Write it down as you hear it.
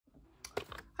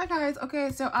Hi guys,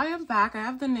 okay, so I am back. I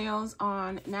have the nails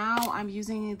on. Now I'm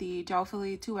using the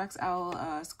GELFULLY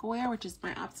 2XL square, which is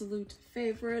my absolute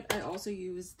favorite. I also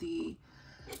use the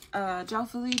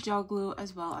GELFULLY gel glue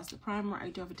as well as the primer.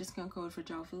 I do have a discount code for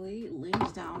GELFULLY,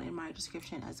 linked down in my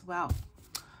description as well.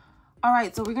 All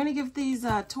right, so we're gonna give these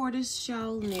tortoise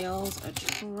shell nails a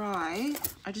try.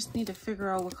 I just need to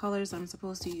figure out what colors I'm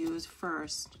supposed to use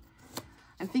first.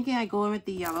 I'm thinking I go in with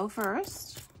the yellow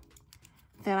first.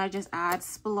 Then I just add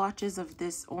splotches of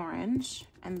this orange,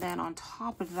 and then on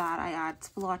top of that I add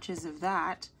splotches of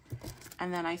that,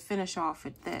 and then I finish off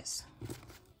with this.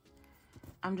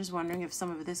 I'm just wondering if some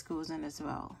of this goes in as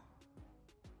well,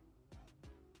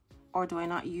 or do I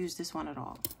not use this one at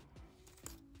all?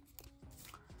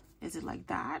 Is it like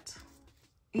that?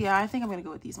 Yeah, I think I'm gonna go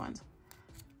with these ones.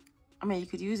 I mean, you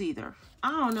could use either.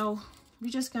 I don't know, we're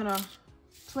just gonna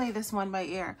play this one by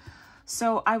ear.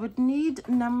 So I would need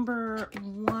number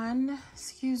 1,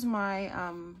 excuse my,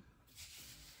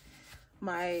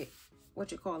 my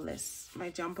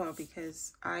jumper,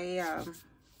 because I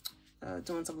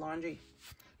doing some laundry.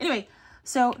 Anyway,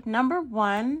 so number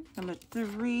 1, number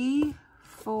 3,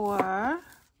 4,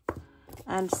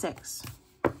 and 6.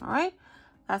 All right,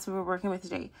 that's what we're working with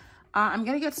today. I'm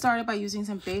gonna get started by using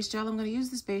some base gel. I'm gonna use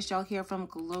this base gel here from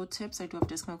GLOWTIPS. I do have a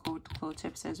discount code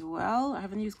GLOWTIPS as well. I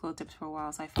haven't used GLOWTIPS for a while,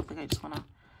 so I felt like I just wanna,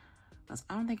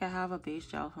 I don't think I have a base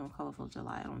gel from Colorful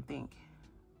July, I don't think.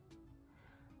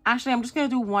 Actually, I'm just gonna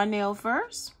do one nail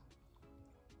first.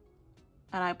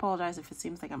 And I apologize if it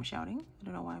seems like I'm shouting. I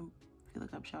don't know why I feel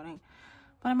like I'm shouting,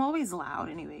 but I'm always loud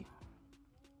anyway.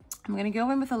 I'm gonna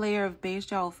go in with a layer of base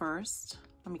gel first.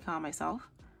 Let me calm myself.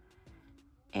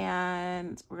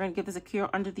 And we're going to give this a cure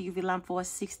under the UV lamp for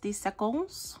 60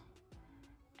 seconds.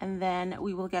 And then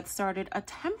we will get started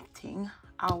attempting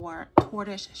our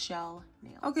tortoise shell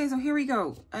nail. Okay, so here we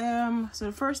go. So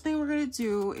the first thing we're going to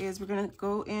do is we're going to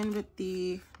go in with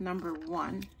the number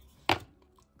 1,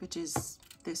 which is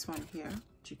this one here,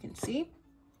 which you can see.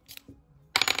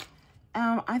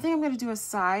 I think I'm going to do a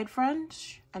side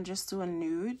French and just do a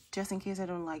nude, just in case I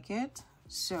don't like it.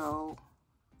 So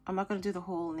I'm not going to do the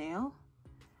whole nail.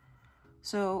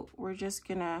 So we're just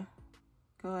gonna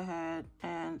go ahead,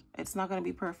 and it's not gonna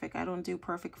be perfect. I don't do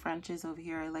perfect Frenches over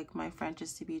here. I like my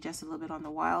Frenches to be just a little bit on the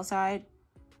wild side.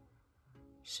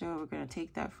 So we're gonna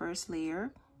take that first layer.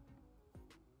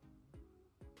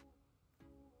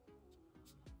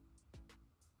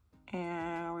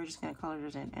 And we're just gonna color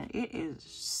this in. And it is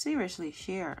seriously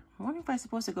sheer. I wonder if I'm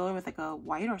supposed to go in with like a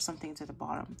white or something to the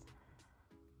bottom.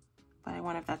 But I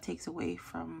wonder if that takes away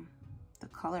from the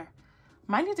color.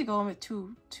 Might need to go in with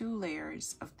two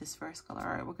layers of this first color.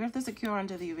 All right, we'll give this a cure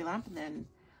under the UV lamp and then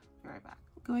be right back.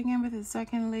 Going in with the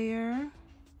second layer.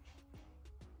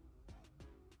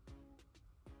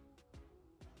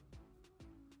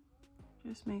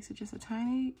 Just makes it just a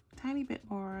tiny bit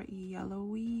more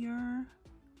yellowier.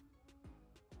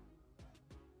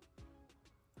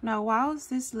 Now, whilst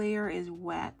this layer is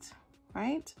wet,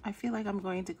 right, I feel like I'm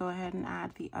going to go ahead and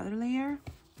add the other layer.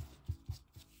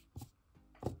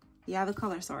 Yeah, the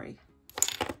color, sorry,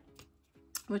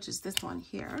 which is this one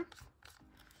here.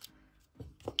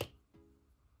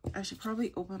 I should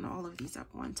probably open all of these up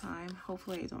one time.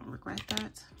 Hopefully I don't regret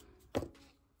that.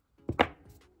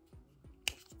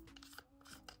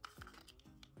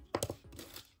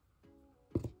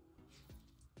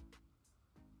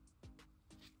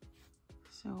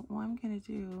 So what I'm gonna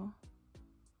do,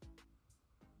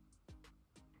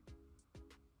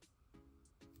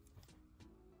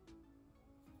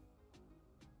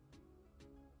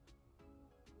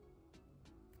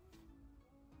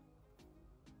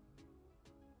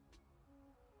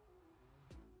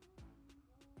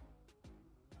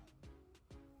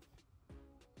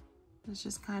 let's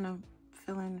just kind of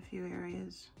fill in a few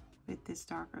areas with this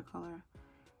darker color.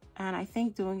 And I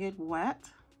think doing it wet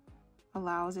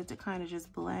allows it to kind of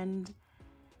just blend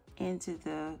into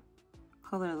the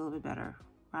color a little bit better,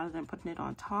 rather than putting it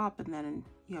on top and then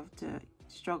you have to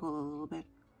struggle a little bit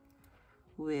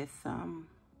with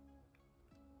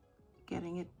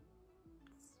getting it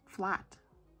flat.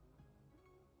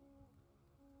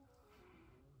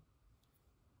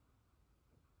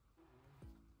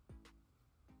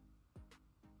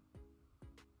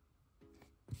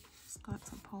 Got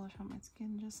some polish on my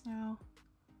skin just now.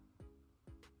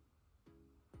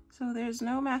 So there's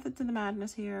no method to the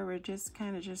madness here. We're just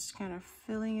kind of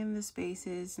filling in the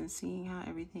spaces and seeing how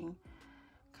everything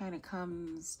kind of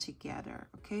comes together.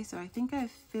 Okay, so I think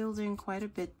I've filled in quite a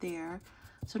bit there.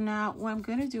 So now what I'm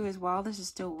gonna do is, while this is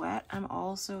still wet, I'm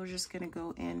also just gonna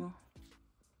go in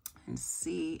and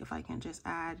see if I can just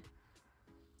add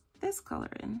this color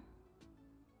in.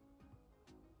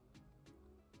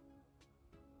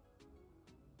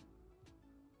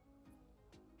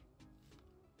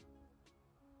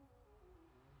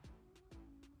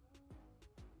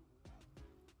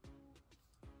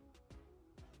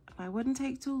 I wouldn't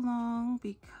take too long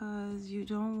because you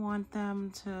don't want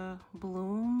them to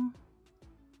bloom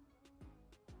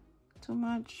too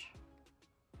much,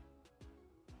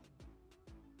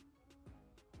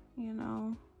 you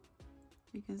know,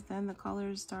 because then the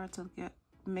colors start to get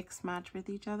mixed match with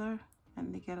each other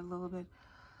and they get a little bit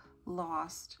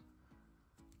lost.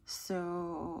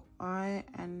 So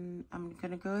I'm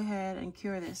gonna go ahead and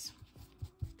cure this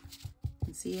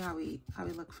and see how we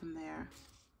look from there.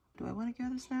 Do I want to cure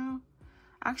this now?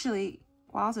 Actually,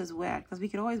 whilst it's wet, because we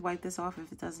could always wipe this off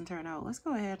if it doesn't turn out, let's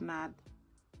go ahead and add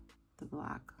the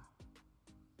black.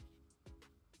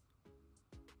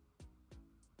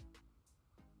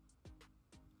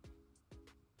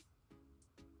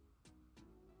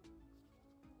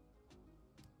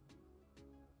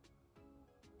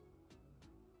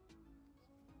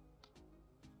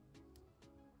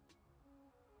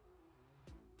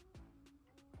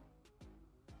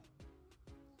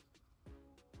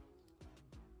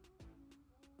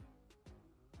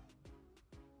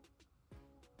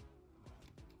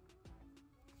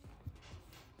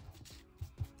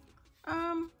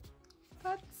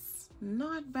 That's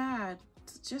not bad.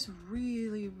 It's just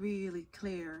really, really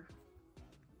clear.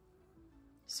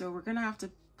 So we're gonna have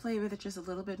to play with it just a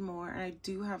little bit more. And I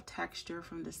do have texture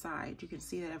from the side. You can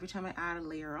see that every time I add a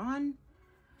layer on,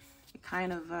 it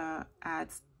kind of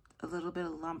adds a little bit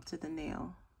of lump to the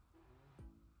nail.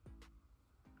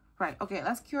 Right, okay,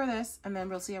 let's cure this and then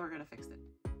we'll see how we're gonna fix it.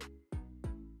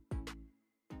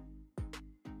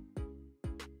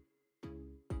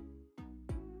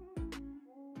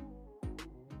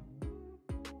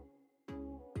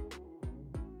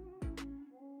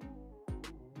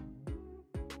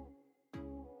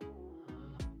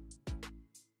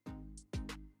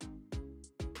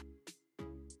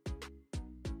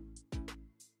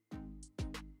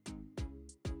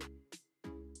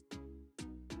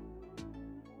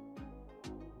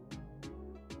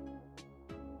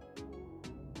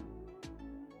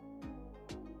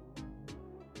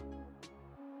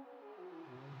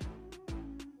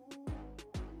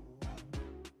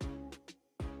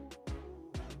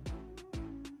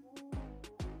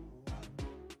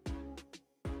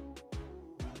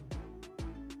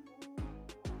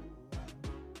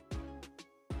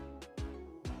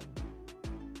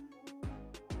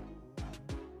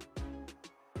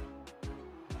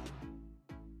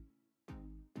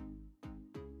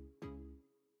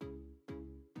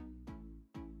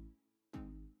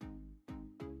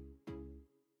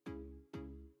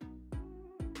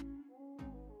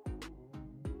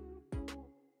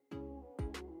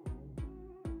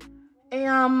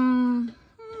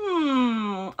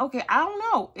 Okay, I don't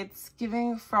know. It's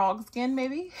giving frog skin,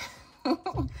 maybe. I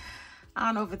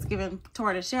don't know if it's giving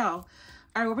tortoise shell.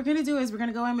 All right, what we're gonna do is we're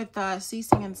gonna go in with Sea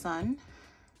Singing Sun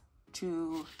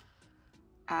to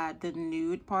add the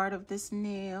nude part of this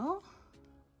nail.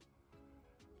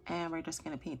 And we're just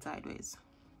gonna paint sideways.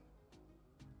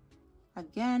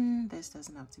 Again, this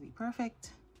doesn't have to be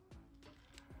perfect.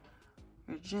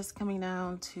 We're just coming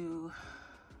down to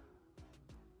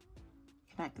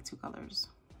connect the two colors.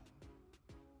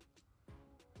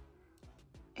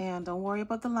 And don't worry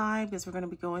about the line because we're going to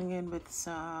be going in with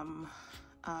some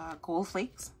gold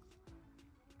flakes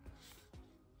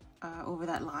over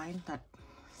that line, that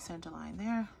center line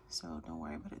there. So don't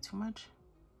worry about it too much.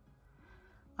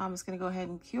 I'm just going to go ahead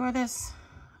and cure this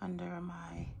under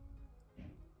my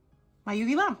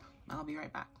UV lamp. I'll be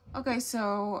right back. Okay,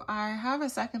 so I have a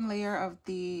second layer of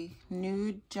the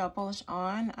nude gel polish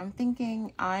on. I'm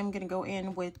thinking I'm going to go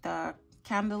in with the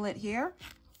candlelit here.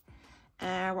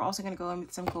 And we're also going to go in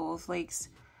with some gold flakes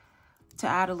to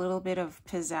add a little bit of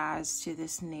pizzazz to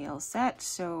this nail set.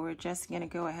 So we're just going to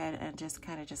go ahead and just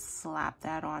kind of just slap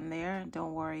that on there.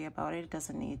 Don't worry about it. It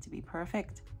doesn't need to be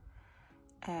perfect.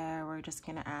 We're just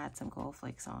going to add some gold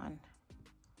flakes on.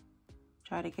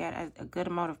 Try to get a good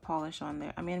amount of polish on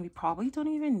there. I mean, we probably don't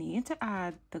even need to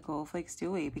add the gold flakes, do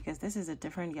we? Because this is a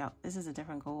different this is a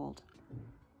different gold.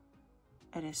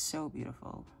 It is so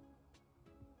beautiful.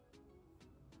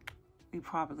 We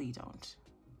probably don't.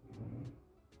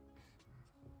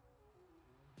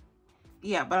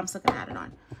 Yeah, but I'm still gonna add it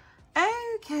on.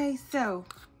 Okay, so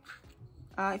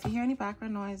if you hear any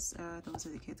background noise, those are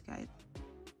the kids' guide.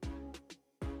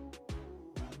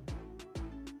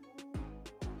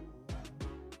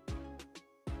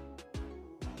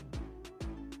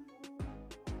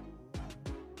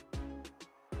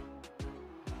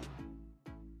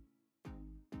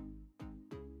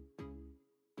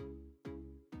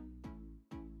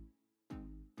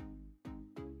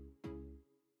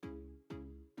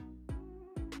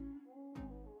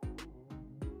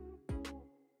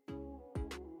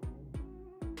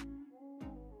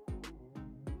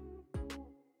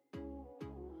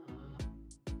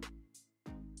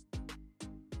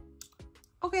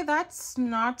 Okay, that's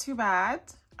not too bad.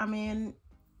 I mean,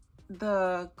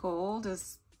 the gold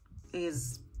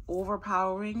is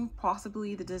overpowering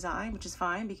possibly the design, which is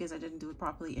fine because I didn't do it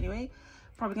properly anyway.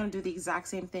 Probably gonna do the exact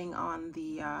same thing on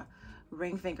the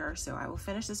ring finger. So I will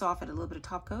finish this off at a little bit of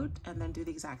top coat and then do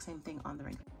the exact same thing on the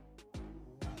ring finger.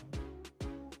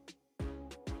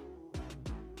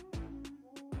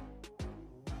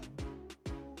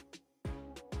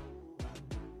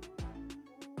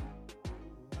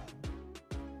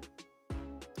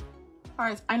 All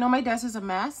right, I know my desk is a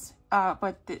mess,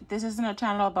 but this isn't a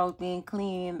channel about being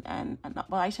clean and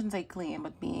well, I shouldn't say clean,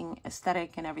 but being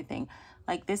aesthetic and everything.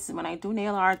 Like this, when I do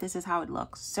nail art, this is how it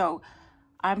looks. So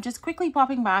I'm just quickly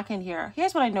popping back in here.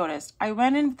 Here's what I noticed. I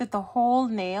went in with the whole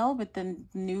nail with the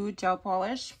nude gel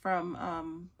polish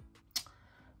from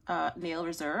Nail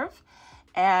Reserve.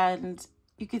 And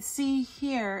you can see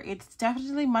here, it's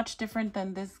definitely much different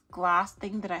than this glass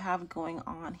thing that I have going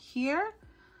on here.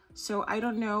 So I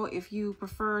don't know if you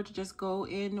prefer to just go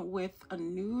in with a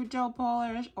nude gel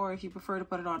polish or if you prefer to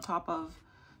put it on top of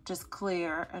just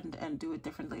clear and do it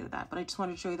differently with that. But I just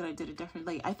wanted to show you that I did it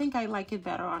differently. I think I like it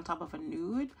better on top of a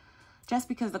nude just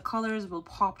because the colors will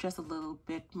pop just a little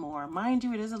bit more. Mind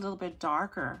you, it is a little bit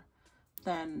darker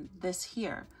than this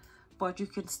here, but you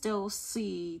can still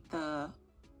see the,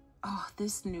 oh,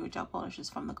 this nude gel polish is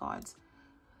from the gods.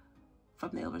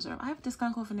 From Nail Reserve. I have a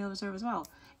discount code for Nail Reserve as well.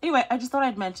 Anyway, I just thought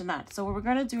I'd mention that. So what we're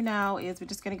gonna do now is we're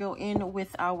just gonna go in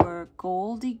with our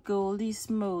goldy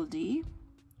smoldy,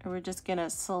 and we're just gonna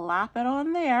slap it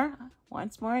on there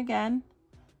once more again,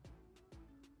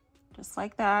 just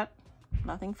like that.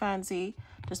 Nothing fancy.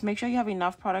 Just make sure you have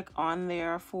enough product on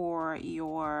there for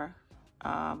your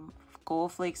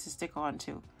gold flakes to stick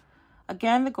onto.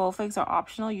 Again, the gold flakes are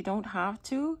optional. You don't have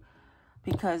to,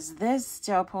 because this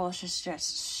gel polish is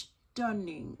just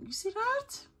stunning. You see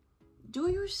that? Do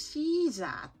you see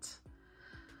that?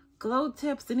 Glow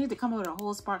tips, they need to come out with a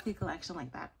whole sparkly collection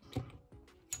like that.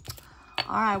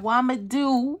 All right, what I'm gonna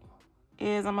do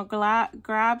is I'm gonna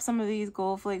grab some of these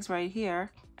gold flakes right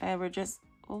here, and we're just,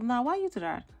 well, now why you do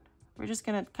that? We're just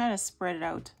gonna kind of spread it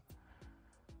out.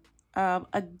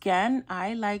 Again,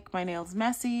 I like my nails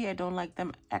messy. I don't like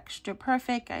them extra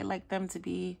perfect. I like them to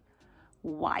be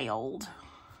wild.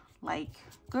 Like,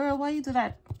 girl, why you do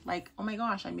that? Like, oh my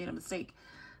gosh, I made a mistake.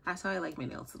 That's how I like my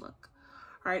nails to look.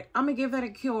 All right, I'm gonna give that a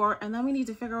cure, and then we need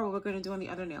to figure out what we're gonna do on the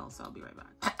other nails, so I'll be right back.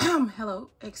 Hello,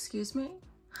 excuse me.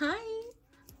 Hi,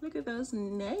 look at those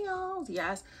nails.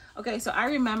 Yes. Okay, so I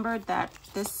remembered that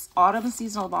this autumn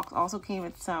seasonal box also came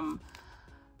with some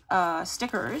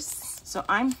stickers. So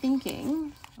I'm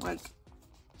thinking,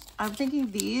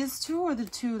 these two are the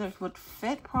two that would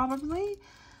fit probably.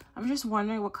 I'm just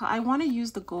wondering what color. I want to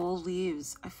use the gold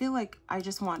leaves. I feel like I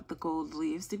just want the gold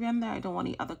leaves to be on there. I don't want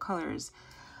any other colors,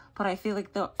 but I feel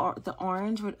like the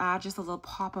orange would add just a little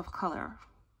pop of color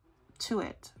to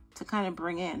it to kind of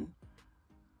bring in.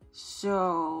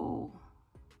 So,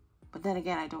 but then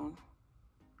again, I don't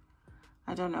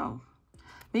know.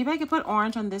 Maybe I could put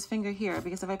orange on this finger here,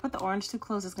 because if I put the orange too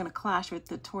close, it's going to clash with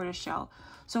the tortoise shell.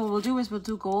 So what we'll do is we'll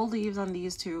do gold leaves on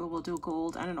these two. We'll do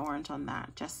gold and an orange on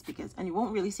that, just because, and you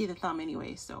won't really see the thumb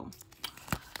anyway. So,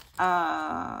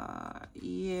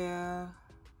 yeah,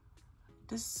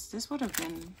 this would have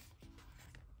been,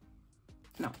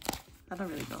 no, I don't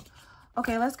really go.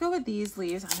 Okay, let's go with these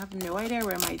leaves. I have no idea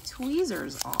where my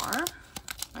tweezers are.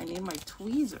 I need my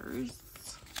tweezers.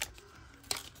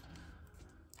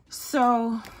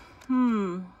 So,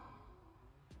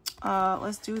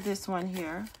 let's do this one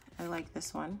here. I like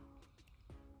this one.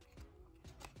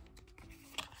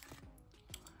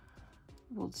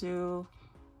 We'll do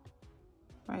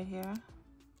right here.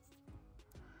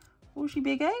 Oh, she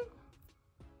big, eh?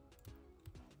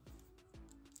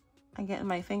 I'm getting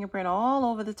my fingerprint all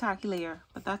over the tacky layer,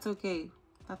 but that's okay.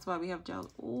 That's why we have gel.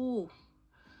 Oh,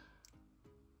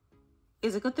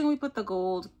 it's a good thing we put the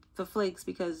gold, the flakes,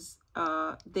 because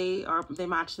they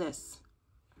match this.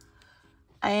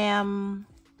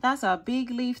 That's a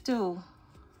big leaf too.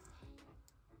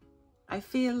 I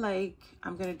feel like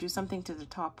I'm gonna do something to the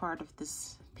top part of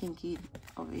this pinky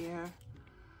over here.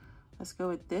 Let's go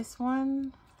with this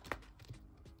one.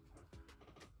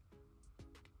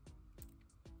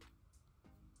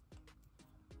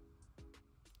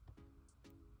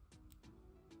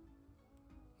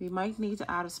 We might need to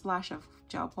add a splash of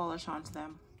gel polish onto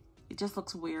them. It just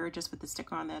looks weird just with the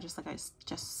sticker on there, just like I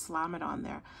just slam it on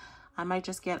there. I might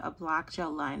just get a black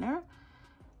gel liner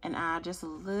and add just a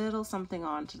little something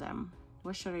onto them.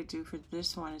 What should I do for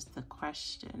this one is the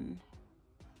question.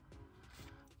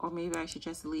 Or maybe I should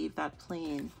just leave that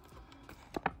plain.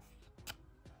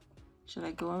 Should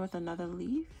I go in with another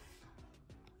leaf?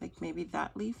 like maybe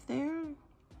that leaf there,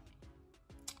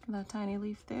 that tiny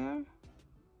leaf there.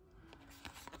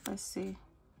 Let's see.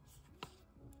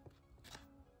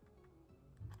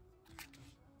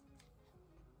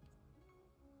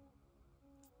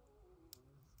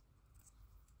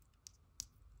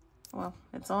 Well,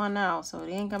 it's on now, so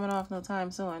it ain't coming off no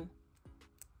time soon.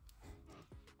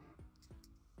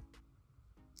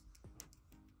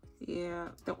 Yeah,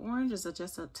 the oranges are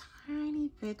just a tiny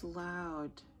bit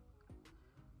loud.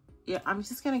 Yeah, I'm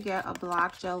just gonna get a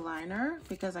black gel liner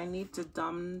because I need to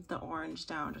dumb the orange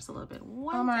down just a little bit.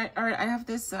 All right, I have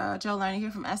this gel liner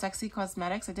here from SXC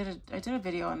Cosmetics. I did a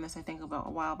video on this, I think, about a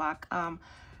while back.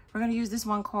 We're gonna use this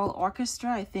one called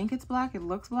Orchestra. I think it's black. It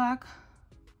looks black.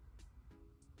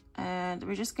 And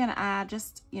we're just gonna add,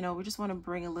 just, you know, we just want to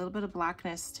bring a little bit of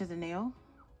blackness to the nail.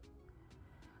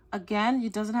 Again,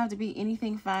 it doesn't have to be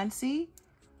anything fancy.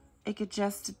 It could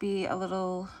just be a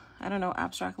little, I don't know,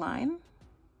 abstract line.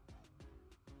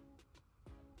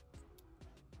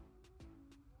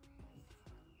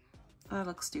 That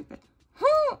looks stupid.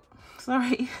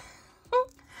 Sorry.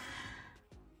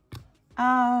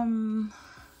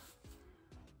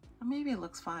 Maybe it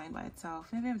looks fine by itself.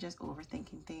 Maybe I'm just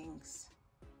overthinking things.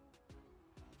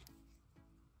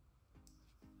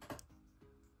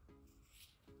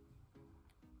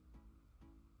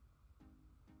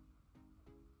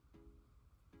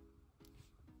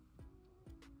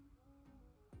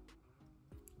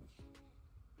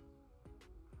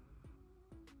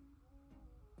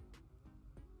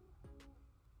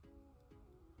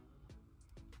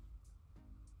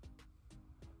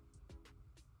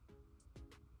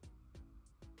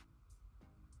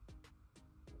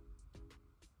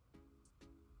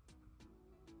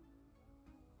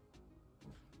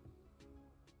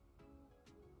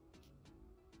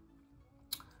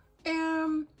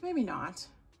 Maybe not.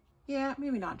 Yeah,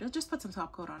 maybe not. Just put some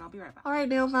top coat on. I'll be right back. All right,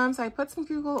 nail fam. So I put some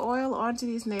cuticle oil onto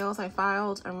these nails. I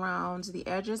filed around the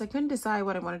edges. I couldn't decide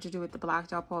what I wanted to do with the black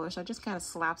gel polish. I just kind of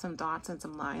slapped some dots and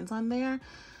some lines on there.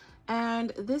 And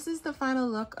this is the final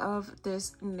look of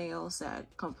this nail set.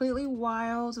 Completely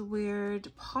wild, weird,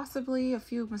 possibly a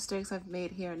few mistakes I've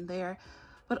made here and there.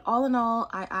 But all in all,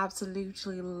 I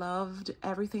absolutely loved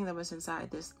everything that was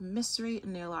inside this mystery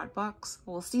nail art box.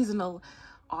 Well, seasonal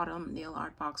autumn nail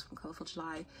art box from Colorful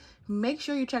July. Make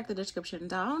sure you check the description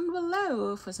down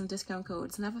below for some discount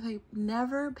codes.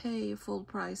 Never pay full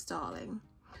price, darling.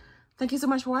 Thank you so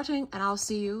much for watching, and I'll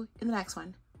see you in the next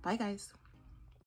one. Bye, guys.